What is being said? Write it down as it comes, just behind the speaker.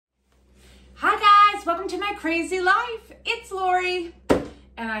to my crazy life. It's Lori,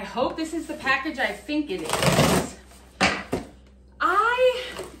 and I hope this is the package I think it is.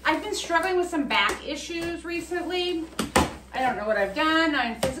 I've been struggling with some back issues recently. I don't know what I've done.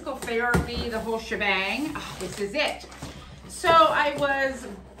 I'm in physical therapy, the whole shebang. Oh, this is it. So I was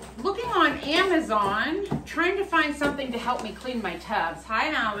looking on Amazon, trying to find something to help me clean my tubs.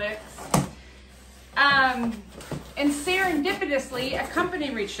 Hi, Alex. And serendipitously, a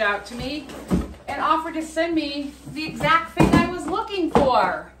company reached out to me and offered to send me the exact thing I was looking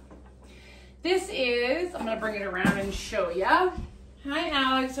for. This is, I'm gonna bring it around and show you. Hi,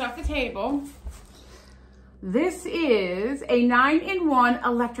 Alex, off the table. This is a 9-in-1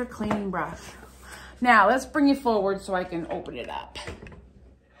 electric cleaning brush. Now, let's bring it forward so I can open it up.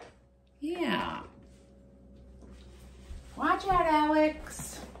 Yeah. Watch out,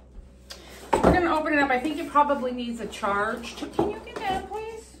 Alex. We're gonna open it up. I think it probably needs a charge. Can you get down,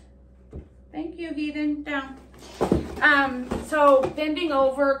 please? Thank you, Heathen. Down. So bending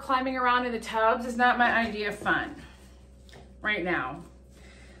over, climbing around in the tubs is not my idea of fun right now.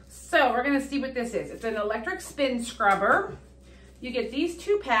 So we're gonna see what this is. It's an electric spin scrubber. You get these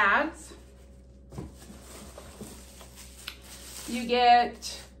two pads. You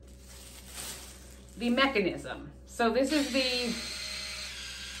get the mechanism. So this is the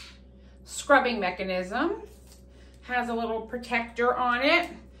scrubbing mechanism. Has a little protector on it.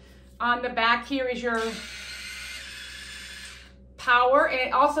 On the back here is your power, and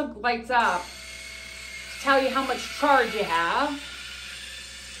it also lights up to tell you how much charge you have,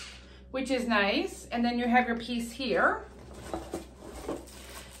 which is nice. And then you have your piece here.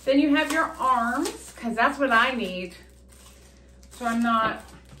 Then you have your arms, because that's what I need, so I'm not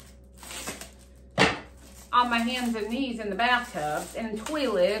on my hands and knees in the bathtubs and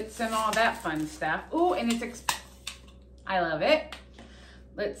toilets and all that fun stuff. Ooh, and it's, I love it.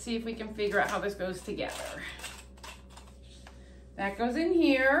 Let's see if we can figure out how this goes together. That goes in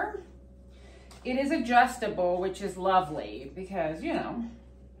here. It is adjustable, which is lovely because, you know,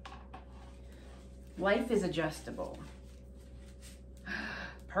 life is adjustable.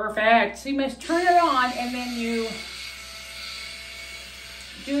 Perfect. So you must turn it on and then you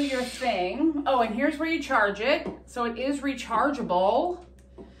do your thing. Oh, and here's where you charge it. So it is rechargeable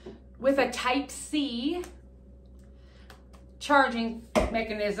with a Type-C charging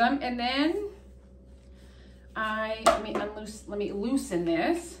mechanism. And then let me loosen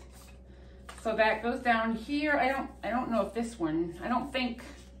this. So that goes down here. I don't know if this one, I don't think,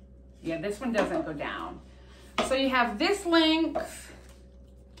 yeah, this one doesn't go down. So you have this length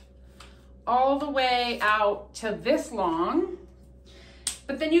all the way out to this long.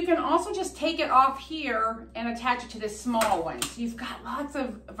 But then you can also just take it off here and attach it to this small one. So you've got lots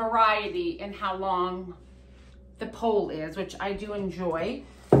of variety in how long the pole is, which I do enjoy.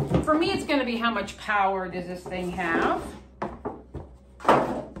 For me, it's gonna be how much power does this thing have.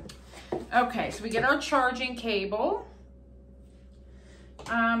 Okay, so we get our charging cable.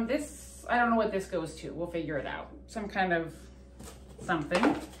 This, I don't know what this goes to. We'll figure it out. Some kind of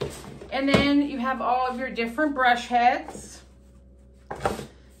something. And then you have all of your different brush heads.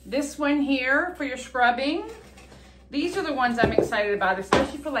 This one here for your scrubbing. These are the ones I'm excited about,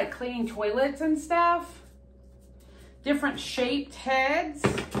 especially for like cleaning toilets and stuff. Different shaped heads.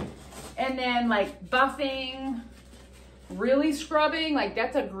 And then like buffing, really scrubbing, like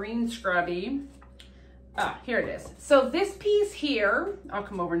that's a green scrubby. Ah, here it is. So this piece here, I'll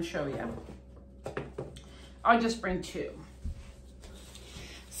come over and show you. I'll just bring two.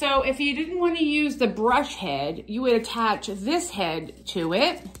 So if you didn't want to use the brush head, you would attach this head to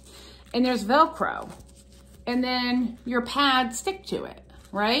it, and there's Velcro. And then your pads stick to it,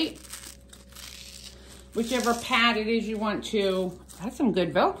 right? Whichever pad it is you want to, that's some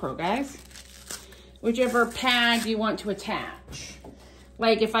good Velcro, guys. Whichever pad you want to attach.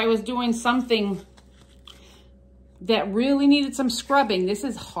 Like if I was doing something that really needed some scrubbing, this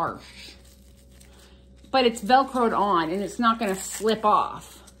is harsh. But it's Velcroed on and it's not gonna slip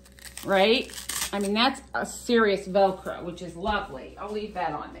off. Right? I mean, that's a serious Velcro, which is lovely. I'll leave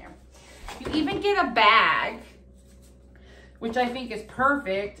that on there. You even get a bag, which I think is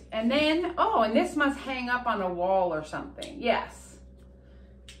perfect. And then, oh, and this must hang up on a wall or something. Yes.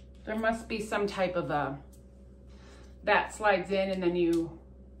 There must be some type of a, that slides in and then you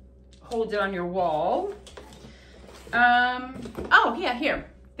hold it on your wall. Oh, yeah,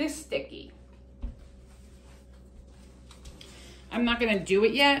 here. This sticky. I'm not gonna do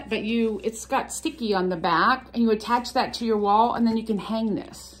it yet, but it's got sticky on the back and you attach that to your wall and then you can hang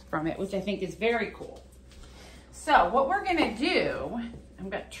this from it, which I think is very cool. So what we're gonna do, I've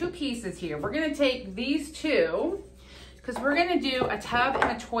got two pieces here. We're gonna take these two because we're gonna do a tub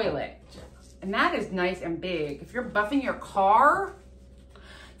and a toilet. And that is nice and big. If you're buffing your car,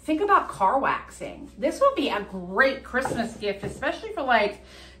 think about car waxing. This will be a great Christmas gift, especially for like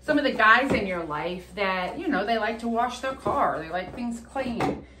some of the guys in your life that, you know, they like to wash their car. They like things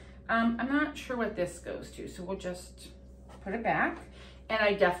clean. I'm not sure what this goes to, so we'll just put it back. And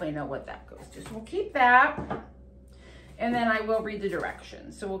I definitely know what that goes to. So we'll keep that. And then I will read the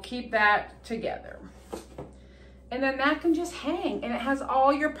directions. So we'll keep that together. And then that can just hang. And it has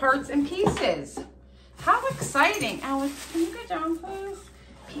all your parts and pieces. How exciting. Alex, can you get down, please?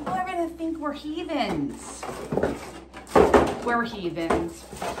 People are going to think we're heathens. We're heathens.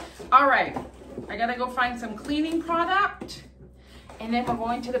 All right. I got to go find some cleaning product. And then we're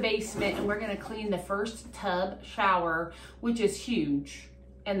going to the basement and we're going to clean the first tub shower, which is huge,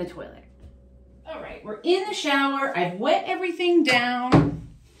 and the toilet. All right, we're in the shower. I've wet everything down.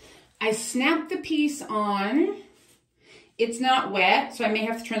 I snapped the piece on. It's not wet, so I may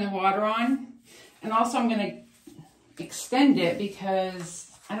have to turn the water on. And also I'm going to extend it because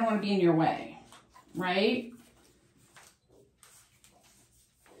I don't want to be in your way, right?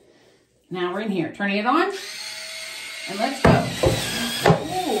 Now we're in here, turning it on, and let's go.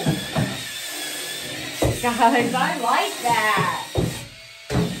 Ooh. Guys, I like that.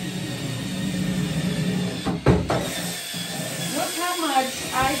 Look how much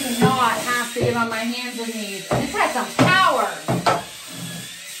I do not have to get on my hands and knees. This has some power.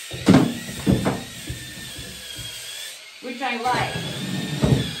 Which I like.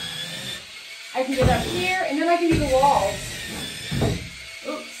 I can get up here and then I can do the walls.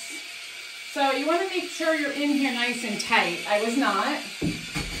 Oops. So you want to make sure you're in here nice and tight. I was not.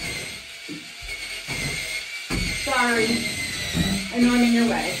 Sorry. I know I'm in your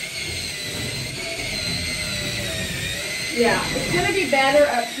way. Yeah, it's going to be better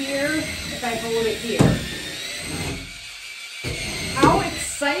up here if I hold it here. How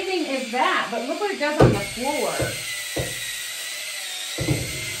exciting is that? But look what it does on the floor.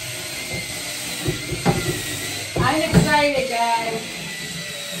 I'm excited, guys.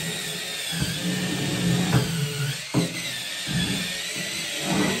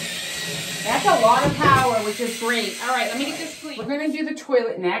 That's a lot of power, which is great. All right, let me get this clean. We're going to do the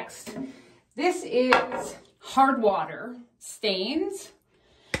toilet next. This is hard water stains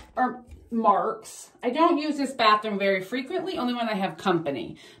or marks. I don't use this bathroom very frequently, only when I have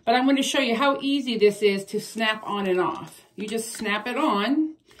company. But I'm going to show you how easy this is to snap on and off. You just snap it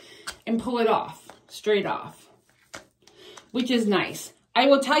on and pull it off, straight off, which is nice. I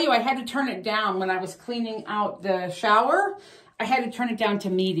will tell you, I had to turn it down when I was cleaning out the shower. I had to turn it down to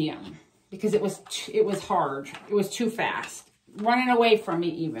medium because it was hard. It was too fast, running away from me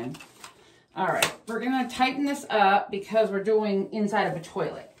even. All right, we're gonna tighten this up because we're doing inside of a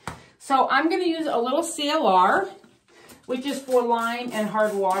toilet. So I'm gonna use a little CLR, which is for lime and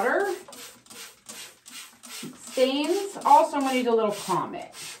hard water. Stains, also I'm gonna use a little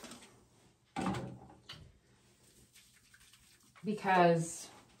Comet. Because,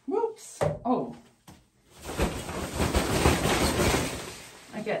 whoops, oh.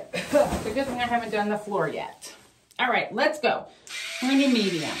 I get, it's a good thing I haven't done the floor yet. All right, let's go. We're gonna do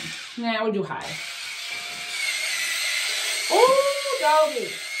medium. Now we'll do high. Oh,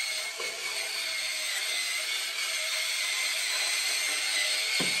 Dovety.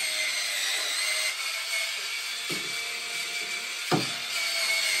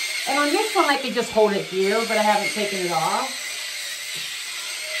 And on this one, I could just hold it here, but I haven't taken it off.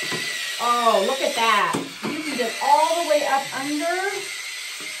 Oh, look at that. You can get all the way up under.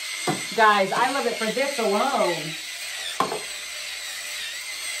 Guys, I love it for this alone.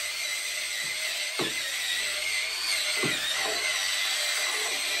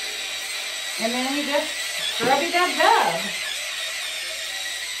 And then we just scrub it up.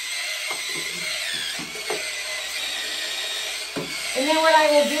 And then what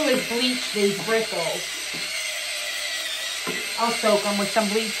I will do is bleach these bristles. I'll soak them with some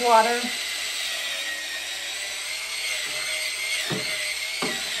bleach water.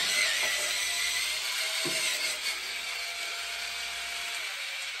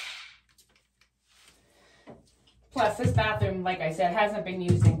 Plus, this bathroom, like I said, hasn't been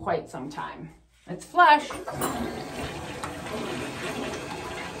used in quite some time. It's flush.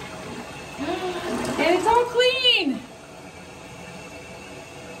 And it's all clean.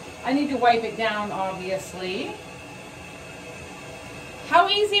 I need to wipe it down, obviously. How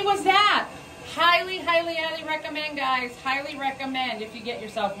easy was that? Highly, highly, highly recommend, guys. Highly recommend if you get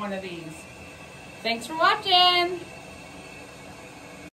yourself one of these. Thanks for watching.